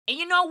And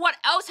you know what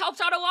else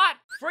helps out a lot?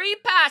 Free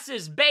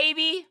passes,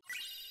 baby!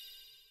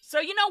 So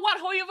you know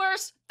what,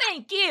 Hoyoverse?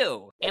 Thank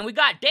you! And we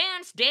got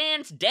dance,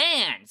 dance,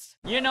 dance!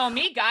 You know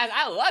me, guys,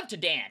 I love to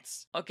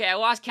dance. Okay, I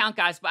lost count,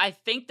 guys, but I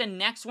think the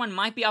next one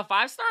might be a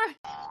 5-star?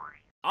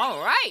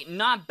 Alright,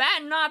 not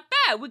bad, not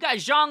bad. We got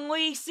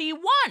Zhongli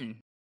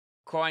C1.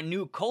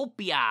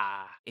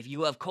 Cornucopia. If you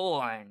love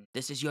corn,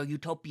 this is your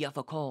utopia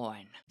for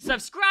corn.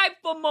 Subscribe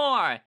for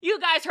more! You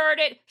guys heard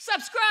it,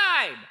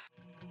 subscribe!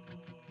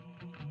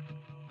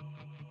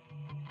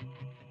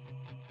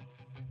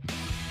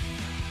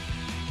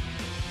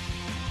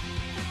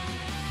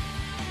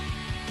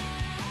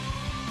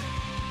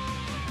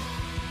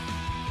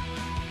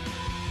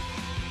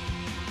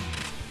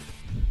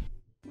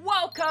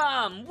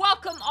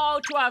 Welcome all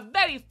to our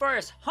very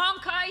first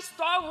Honkai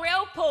Star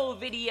Rail poll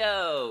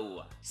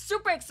video!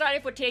 Super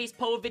excited for today's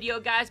poll video,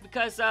 guys,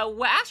 because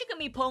we're actually gonna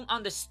be polling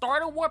on the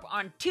starter warp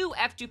on 2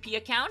 F2P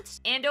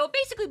accounts, and it'll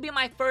basically be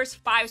my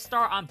first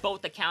 5-star on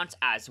both accounts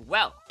as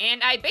well.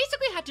 And I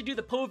basically had to do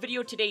the poll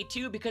video today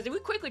too, because if we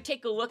quickly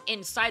take a look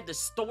inside the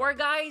store,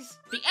 guys,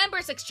 the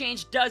Embers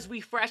Exchange does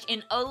refresh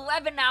in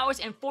 11 hours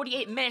and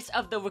 48 minutes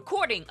of the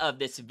recording of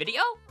this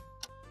video.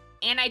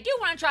 And I do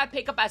want to try to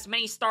pick up as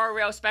many Star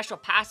Rail special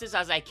passes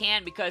as I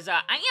can, because I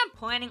am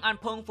planning on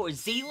pulling for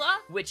Zila,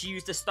 which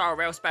used the Star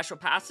Rail special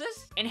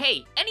passes. And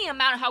hey, any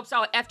amount helps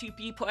out an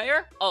F2P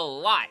player a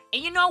lot.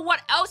 And you know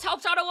what else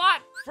helps out a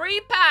lot?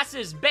 Free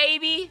passes,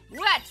 baby!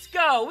 Let's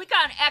go! We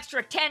got an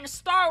extra 10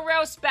 Star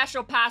Rail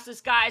special passes,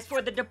 guys,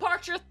 for the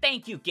departure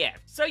thank you gift.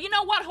 So you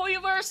know what,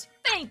 Hoyoverse?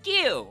 Thank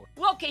you!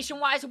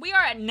 Location-wise, we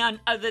are at none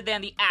other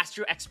than the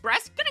Astro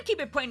Express. Gonna keep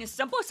it plain and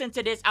simple since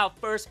it is our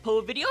first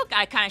poll video.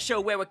 Gotta kind of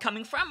show where we're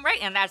coming from, right?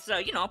 And that's,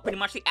 you know, pretty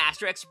much the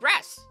Astro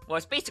Express. Well,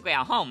 it's basically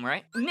our home,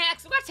 right?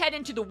 Next, let's head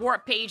into the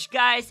warp page,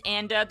 guys.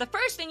 And the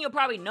first thing you'll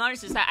probably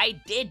notice is that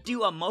I did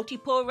do a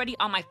multi-poll already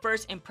on my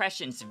first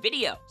impressions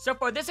video. So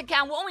for this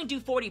account, we'll only do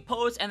 40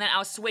 polls, and then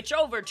I'll switch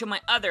over to my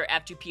other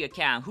F2P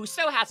account, who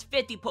still has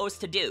 50 polls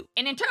to do.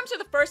 And in terms of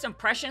the first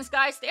impressions,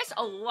 guys, there's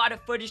a lot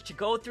of footage to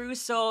go through,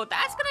 so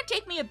that's gonna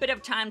take me a bit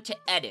of time to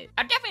edit.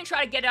 I'll definitely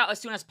try to get it out as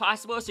soon as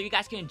possible so you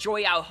guys can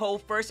enjoy our whole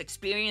first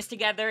experience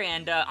together,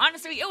 and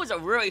honestly, it was a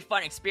really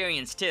fun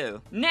experience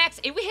too.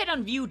 Next, if we hit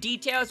on view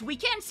details, we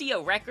can see a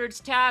records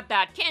tab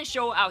that can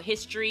show our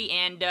history,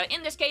 and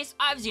in this case,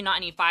 obviously not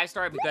any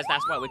 5-star because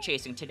that's what we're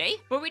chasing today,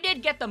 but we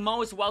did get the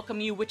most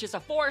welcome you, which is a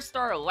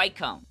 4-star light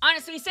cone.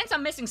 Honestly, since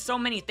I'm missing so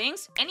many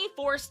things, any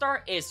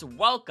 4-star is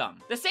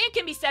welcome. The same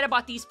can be said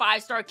about these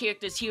 5-star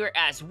characters here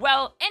as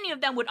well. Any of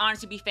them would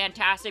honestly be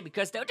fantastic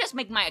because they'll just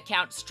make my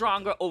account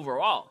stronger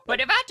overall. But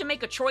if I had to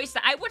make a choice,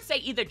 then I would say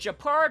either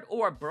Japard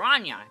or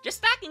Branya. Just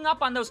stacking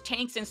up on those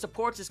tanks and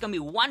supports is gonna be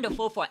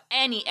wonderful for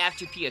any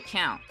F2P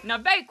account. Now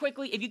very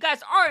quickly, if you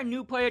guys are a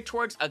new player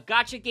towards a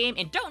gacha game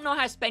and don't know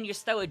how to spend your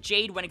Stellar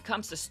Jade when it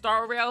comes to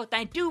Star Rail,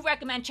 then I do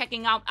recommend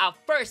checking out our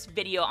first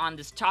video on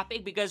this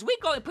topic because we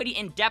go pretty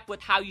in depth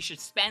with how you should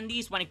spend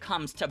these when it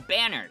comes to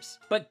banners.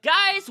 But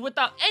guys,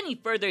 without any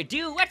further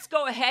ado, let's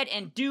go ahead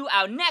and do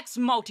our next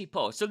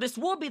multi-poll. So this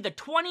will be the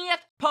 20th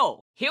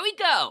poll. Here we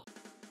go!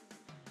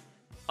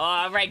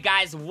 Alright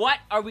guys, what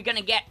are we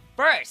gonna get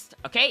first?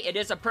 Okay, it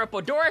is a purple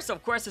door, so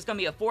of course it's gonna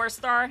be a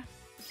 4-star.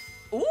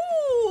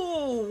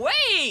 Ooh,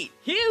 wait!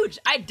 Huge!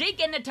 I did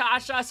get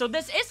Natasha, so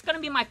this is gonna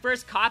be my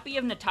first copy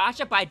of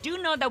Natasha, but I do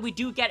know that we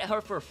do get her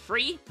for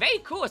free. Very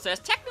cool, so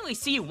that's technically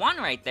C1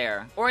 right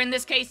there. Or in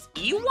this case,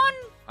 E1?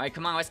 Alright,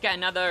 come on, let's get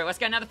another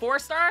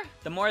 4-star.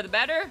 The more the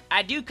better.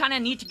 I do kind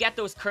of need to get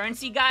those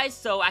currency, guys,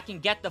 so I can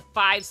get the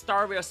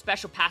 5-star Rail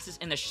special passes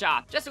in the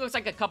shop. Just looks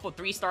like a couple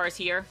 3-stars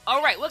here.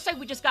 Alright, looks like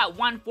we just got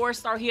one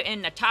 4-star here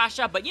in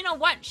Natasha, but you know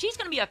what? She's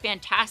gonna be a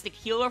fantastic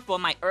healer for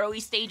my early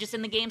stages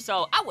in the game,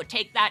 so I would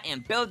take that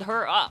and build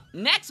her up.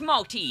 Next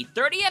multi,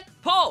 30th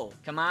poll.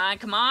 Come on,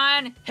 come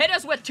on. Hit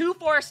us with 2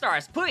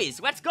 4-stars, please.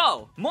 Let's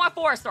go. More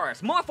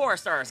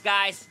 4-stars,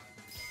 guys.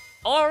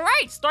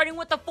 Alright, starting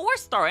with the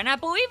 4-star, and I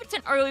believe it's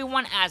an early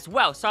one as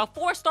well, so our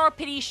 4-star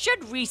pity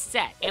should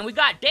reset. And we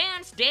got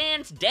dance,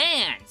 dance,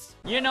 dance.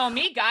 You know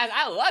me, guys,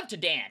 I love to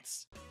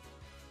dance.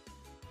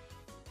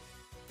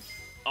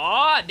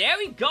 Oh, there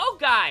we go,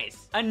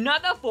 guys.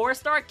 Another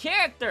 4-star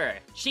character.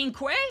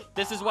 Xingque?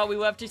 This is what we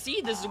love to see.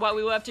 This is what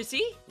we love to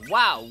see.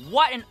 Wow,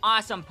 what an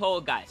awesome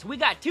poll, guys. We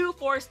got 2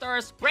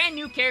 4-stars, brand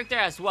new character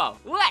as well.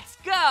 Let's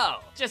go.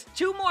 Just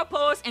 2 more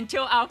polls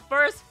until our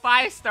first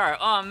 5-star.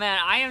 Oh,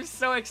 man, I am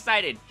so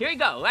excited. Here we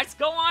go. Let's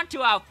go on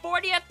to our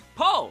 40th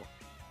poll.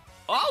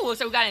 Oh, looks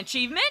like we got an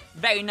achievement.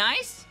 Very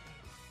nice.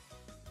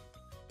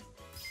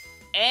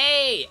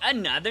 Hey,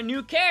 another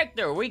new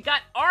character. We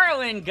got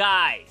Arlen,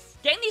 guys.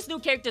 Getting these new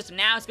characters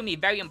now is going to be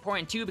very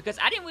important too because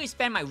I didn't really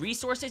spend my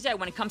resources yet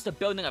when it comes to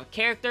building up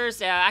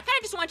characters. I kind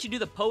of just want you to do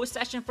the post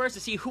session first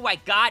to see who I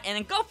got and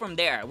then go from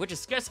there, which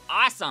is just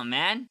awesome,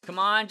 man. Come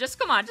on, just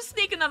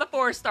sneak another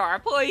 4-star,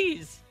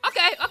 please.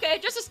 Okay,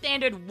 just a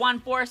standard 1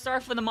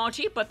 4-star for the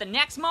multi, but the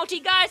next multi,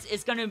 guys,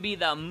 is gonna be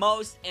the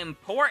most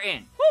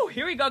important. Whew,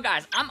 here we go,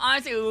 guys. I'm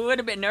honestly a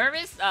little bit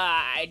nervous.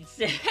 I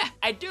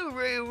do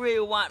really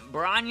want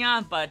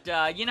Bronya, but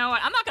you know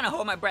what? I'm not gonna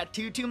hold my breath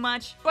too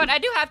much. But I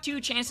do have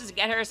 2 chances to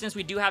get her since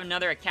we do have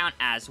another account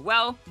as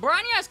well.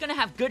 Bronya is gonna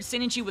have good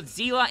synergy with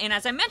Zila, and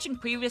as I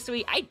mentioned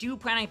previously, I do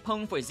plan on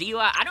pulling for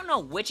Zila. I don't know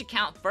which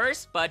account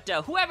first, but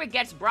whoever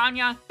gets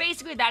Bronya,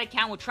 basically that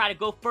account will try to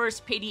go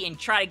first pity and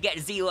try to get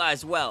Zila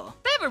as well.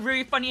 They have a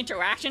really funny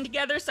interaction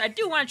together, so I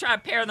do want to try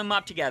to pair them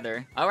up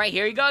together. Alright,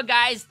 here we go,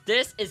 guys.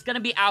 This is gonna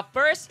be our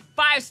first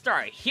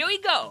 5-star. Here we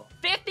go.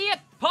 50th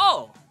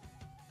pull.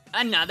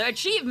 Another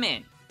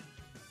achievement.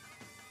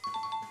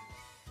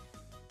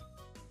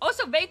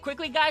 Also, very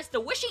quickly, guys, the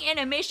wishing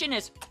animation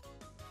is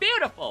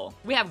beautiful.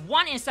 We have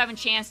 1 in 7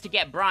 chance to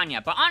get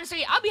Bronya, but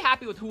honestly, I'll be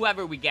happy with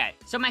whoever we get.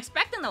 So I'm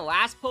expecting the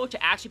last pull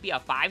to actually be a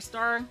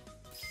 5-star.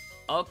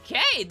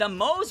 Okay, the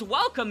Moes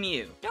welcome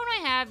you. Don't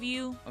I have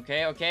you?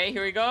 Okay,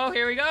 here we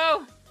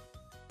go.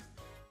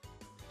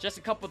 Just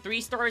a couple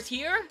 3-stars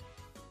here.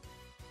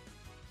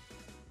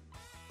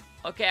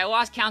 Okay, I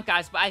lost count,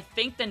 guys, but I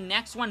think the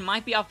next one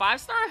might be a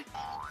 5-star.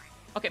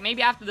 Okay,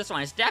 maybe after this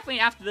one. It's definitely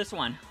after this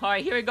one.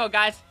 Alright, here we go,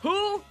 guys.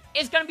 Who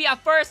is gonna be our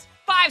first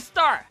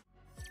 5-star?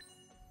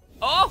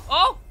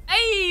 Oh,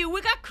 hey,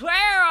 we got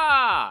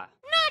Clara!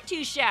 Not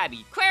too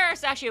shabby.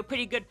 Clara's actually a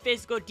pretty good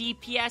physical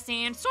DPS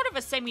and sort of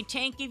a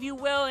semi-tank, if you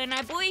will, and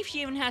I believe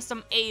she even has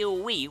some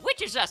AoE,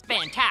 which is just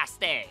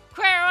fantastic.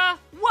 Clara,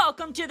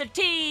 welcome to the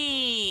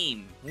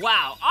team!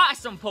 Wow,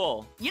 awesome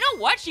pull. You know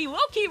what? She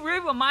low-key really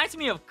reminds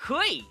me of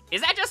Kui.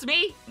 Is that just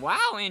me?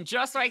 Wow, and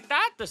just like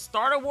that, the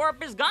starter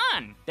warp is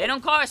gone. They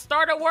don't call it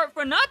starter warp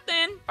for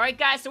nothing. Alright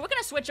guys, so we're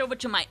gonna switch over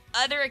to my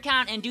other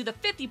account and do the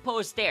 50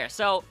 pulls there,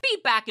 so be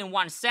back in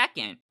 1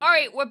 second.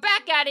 Alright, we're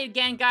back at it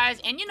again, guys,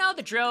 and you know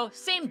the drill,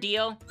 same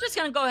deal. Just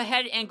gonna go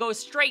ahead and go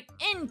straight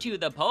into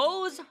the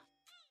pulls.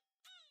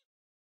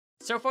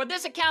 So for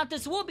this account,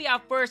 this will be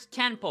our first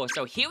 10 pull.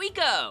 So here we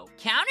go.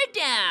 Count it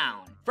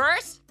down.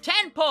 First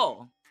 10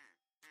 pull.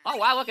 Oh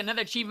wow, look,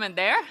 another achievement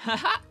there.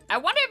 I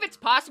wonder if it's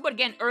possible to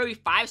get an early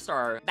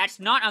 5-star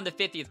that's not on the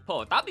 50th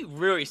pull. That'd be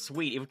really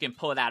sweet if we can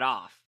pull that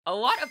off. A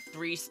lot of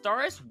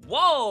 3-stars.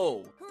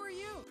 Whoa. Who are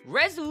you?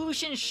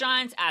 Resolution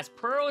shines as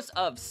pearls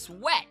of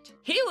sweat.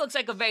 He looks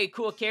like a very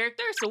cool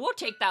character, so we'll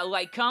take that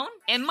light cone.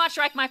 And much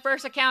like my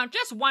first account,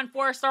 just 1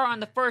 4-star on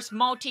the first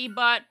multi,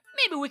 but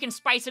maybe we can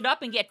spice it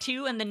up and get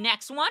 2 in the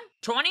next one.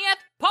 20th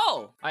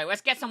pull. Alright,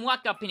 let's get some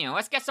luck up in here.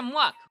 Let's get some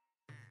luck.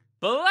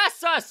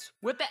 Bless us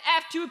with the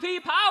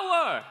F2P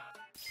power.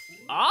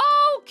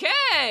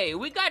 Okay,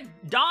 we got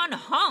Don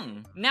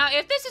Hung. Now,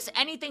 if this is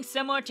anything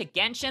similar to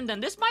Genshin, then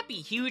this might be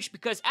huge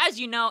because, as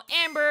you know,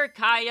 Amber,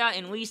 Kaya,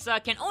 and Lisa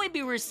can only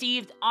be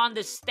received on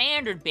the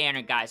standard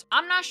banner, guys.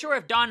 I'm not sure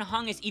if Don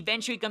Hung is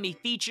eventually gonna be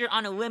featured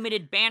on a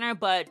limited banner,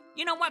 but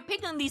you know what?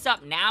 Picking these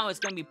up now is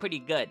gonna be pretty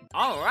good.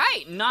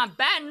 Alright, not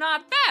bad,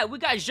 not bad. We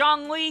got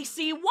Zhongli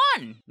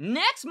C1.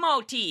 Next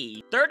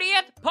multi,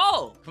 30th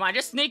pull. Come on,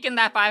 just sneak in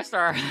that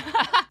 5-star.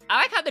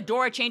 I like how the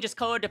door changes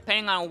color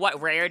depending on what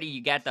rarity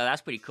you get, though.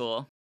 That's pretty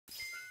cool.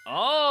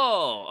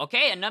 Oh,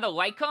 okay, another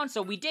light cone.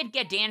 So we did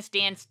get Dance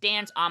Dance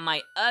Dance on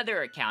my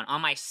other account,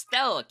 on my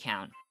Stella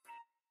account.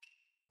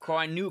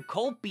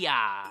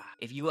 Cornucopia.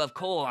 If you love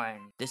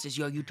corn, this is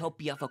your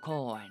utopia for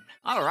corn.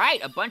 All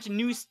right, a bunch of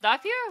new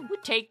stuff here. We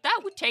take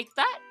that, we take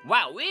that.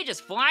 Wow, we're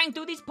just flying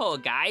through these pulls,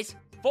 guys.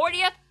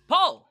 40th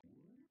pull.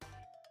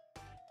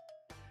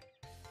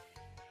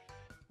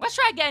 Let's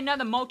try to get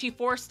another multi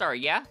 4-star,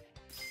 yeah?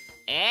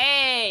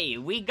 Hey,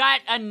 we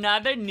got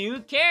another new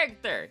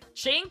character,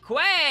 Ching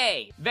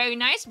Kuei. Very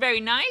nice, very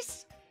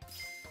nice.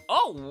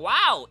 Oh,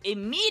 wow,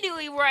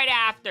 immediately right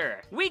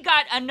after, we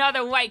got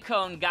another light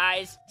cone,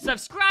 guys.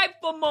 Subscribe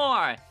for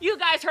more. You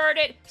guys heard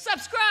it,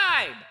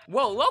 subscribe.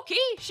 Whoa, Loki,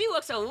 she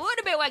looks a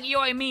little bit like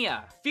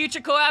Yoimiya.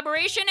 Future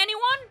collaboration,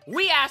 anyone?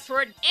 We asked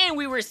for it and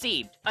we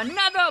received.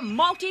 Another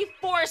multi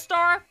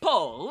 4-star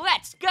pull,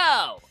 let's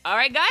go. All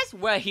right, guys,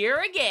 we're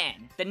here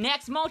again. The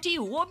next multi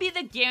will be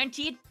the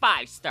guaranteed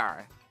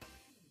 5-star.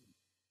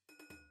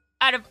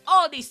 Out of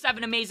all these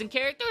 7 amazing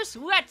characters,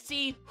 let's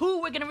see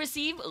who we're gonna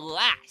receive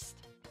last.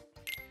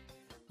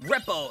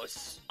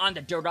 Ripples on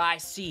the Dorai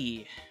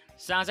Sea.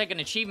 Sounds like an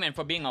achievement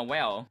for being a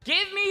whale.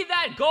 Give me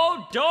that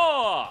gold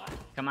door!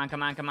 Come on,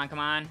 come on, come on, come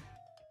on.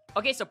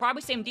 Okay, so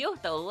probably same deal.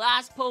 The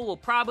last pull will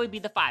probably be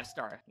the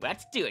 5-star.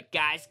 Let's do it,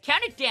 guys.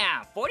 Count it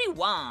down.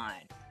 41,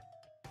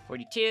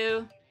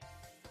 42,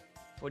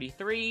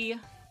 43,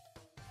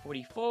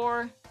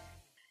 44,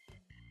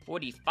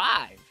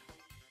 45.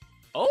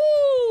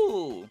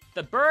 Oh,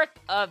 the birth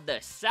of the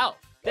self.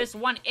 This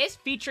one is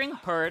featuring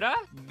Herda.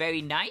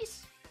 Very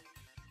nice.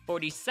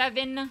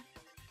 47,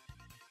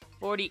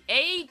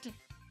 48.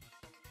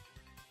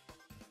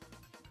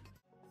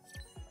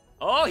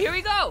 Oh, here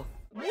we go.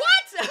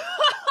 What?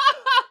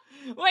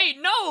 Wait,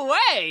 no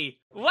way!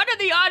 What are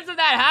the odds of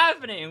that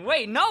happening?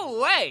 Wait, no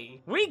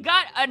way! We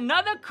got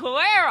another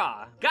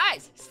Clara!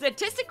 Guys,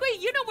 statistically,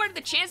 you know what are the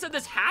chances of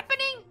this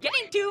happening?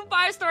 Getting 2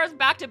 5-stars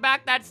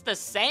back-to-back that's the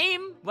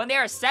same? When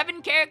there are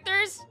 7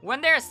 characters? When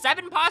there are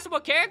 7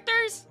 possible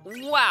characters?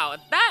 Wow,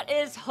 that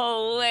is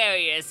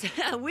hilarious.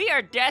 We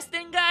are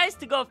destined, guys,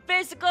 to go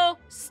physical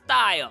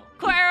style.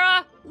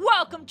 Clara,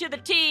 welcome to the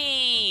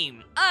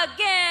team!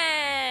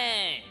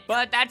 Again!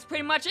 But that's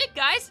pretty much it,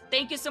 guys.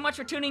 Thank you so much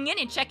for tuning in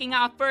and checking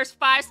out first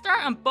 5-star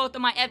on both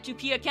of my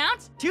F2P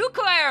accounts. 2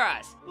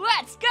 Claras!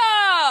 Let's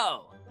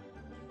go!